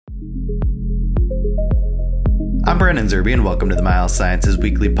I'm Brandon Zerbe, and welcome to the My Health Sciences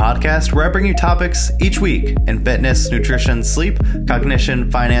Weekly Podcast, where I bring you topics each week in fitness, nutrition, sleep,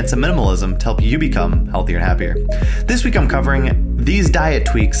 cognition, finance, and minimalism to help you become healthier and happier. This week I'm covering these diet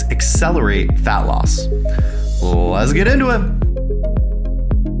tweaks accelerate fat loss. Let's get into it.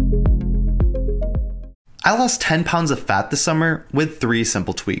 I lost 10 pounds of fat this summer with 3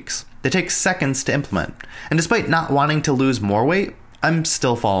 simple tweaks. They take seconds to implement, and despite not wanting to lose more weight, I'm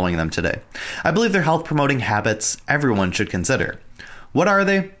still following them today. I believe they're health-promoting habits everyone should consider. What are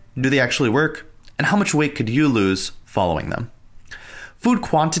they? Do they actually work? And how much weight could you lose following them? Food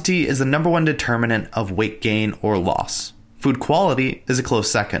quantity is the number one determinant of weight gain or loss. Food quality is a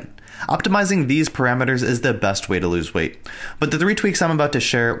close second. Optimizing these parameters is the best way to lose weight, but the 3 tweaks I'm about to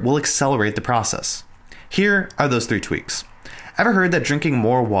share will accelerate the process. Here are those 3 tweaks. Ever heard that drinking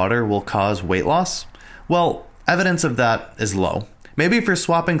more water will cause weight loss? Well, evidence of that is low. Maybe if you're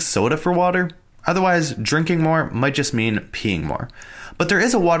swapping soda for water, otherwise drinking more might just mean peeing more. But there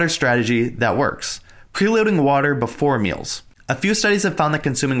is a water strategy that works. Preloading water before meals. A few studies have found that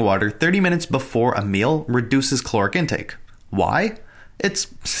consuming water 30 minutes before a meal reduces caloric intake. Why?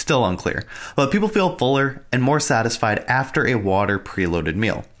 It's still unclear, but people feel fuller and more satisfied after a water preloaded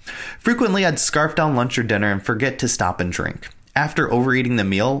meal. Frequently, I'd scarf down lunch or dinner and forget to stop and drink. After overeating the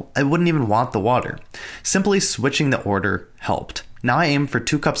meal, I wouldn't even want the water. Simply switching the order helped. Now I aim for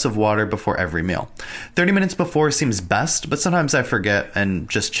 2 cups of water before every meal. 30 minutes before seems best, but sometimes I forget and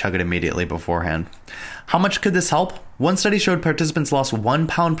just chug it immediately beforehand. How much could this help? One study showed participants lost 1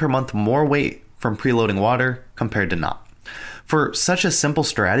 pound per month more weight from preloading water compared to not. For such a simple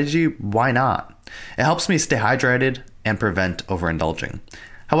strategy, why not? It helps me stay hydrated and prevent overindulging.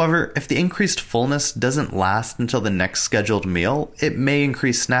 However, if the increased fullness doesn't last until the next scheduled meal, it may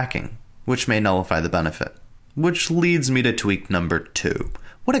increase snacking, which may nullify the benefit. Which leads me to tweak number 2.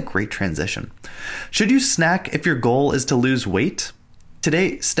 What a great transition. Should you snack if your goal is to lose weight?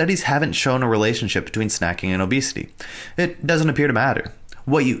 Today, studies haven't shown a relationship between snacking and obesity. It doesn't appear to matter.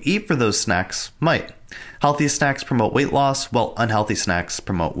 What you eat for those snacks might. Healthy snacks promote weight loss, while unhealthy snacks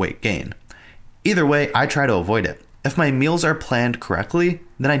promote weight gain. Either way, I try to avoid it. If my meals are planned correctly,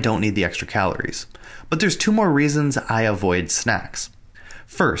 then I don't need the extra calories. But there's 2 more reasons I avoid snacks.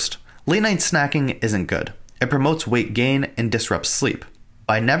 First, late night snacking isn't good. It promotes weight gain and disrupts sleep.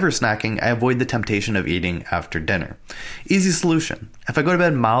 By never snacking, I avoid the temptation of eating after dinner. Easy solution. If I go to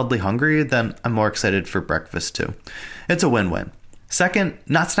bed mildly hungry, then I'm more excited for breakfast too. It's a win-win. Second,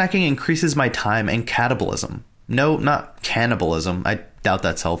 not snacking increases my time and catabolism. No, not cannibalism. I doubt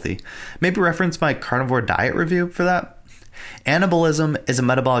that's healthy. Maybe reference my carnivore diet review for that. Anabolism is a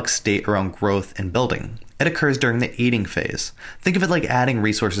metabolic state around growth and building. It occurs during the eating phase. Think of it like adding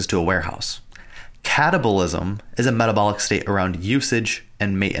resources to a warehouse. Catabolism is a metabolic state around usage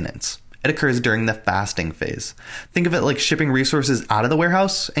and maintenance. It occurs during the fasting phase. Think of it like shipping resources out of the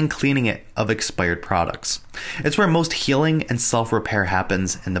warehouse and cleaning it of expired products. It's where most healing and self-repair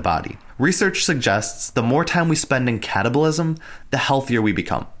happens in the body. Research suggests the more time we spend in catabolism, the healthier we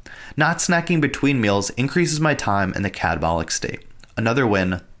become. Not snacking between meals increases my time in the catabolic state. Another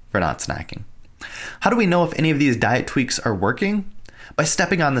win for not snacking. How do we know if any of these diet tweaks are working? By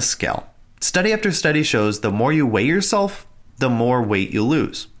stepping on the scale. Study after study shows the more you weigh yourself, the more weight you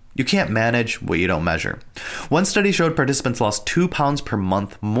lose. You can't manage what you don't measure. One study showed participants lost 2 pounds per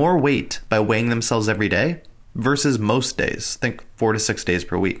month more weight by weighing themselves every day versus most days, think 4 to 6 days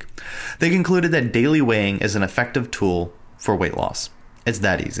per week. They concluded that daily weighing is an effective tool for weight loss. It's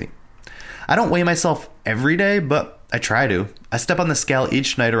that easy. I don't weigh myself every day, but I try to. I step on the scale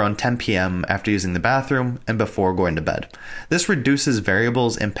each night around 10 p.m. after using the bathroom and before going to bed. This reduces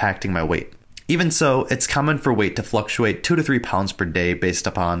variables impacting my weight. Even so, it's common for weight to fluctuate 2 to 3 pounds per day based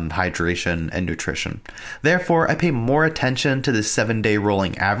upon hydration and nutrition. Therefore, I pay more attention to the 7-day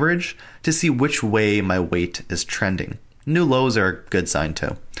rolling average to see which way my weight is trending. New lows are a good sign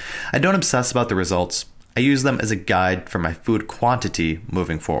too. I don't obsess about the results. I use them as a guide for my food quantity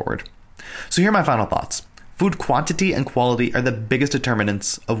moving forward. So here are my final thoughts. Food quantity and quality are the biggest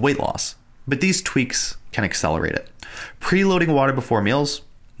determinants of weight loss, but these tweaks can accelerate it. Preloading water before meals,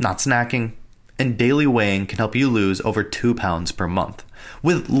 not snacking, and daily weighing can help you lose over 2 pounds per month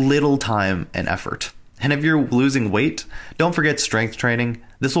with little time and effort. And if you're losing weight, don't forget strength training.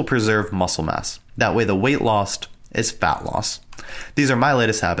 This will preserve muscle mass. That way the weight lost is fat loss. These are my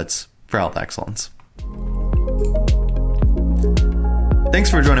latest habits for health excellence. Thanks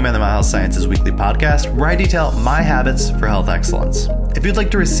for joining me on the My Health Sciences Weekly Podcast, where I detail my habits for health excellence. If you'd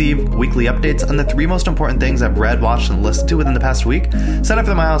like to receive weekly updates on the 3 most important things I've read, watched, and listened to within the past week, sign up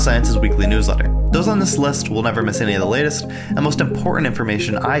for the My Health Sciences Weekly newsletter. Those on this list will never miss any of the latest and most important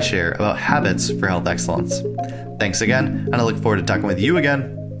information I share about habits for health excellence. Thanks again, and I look forward to talking with you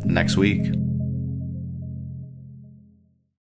again next week.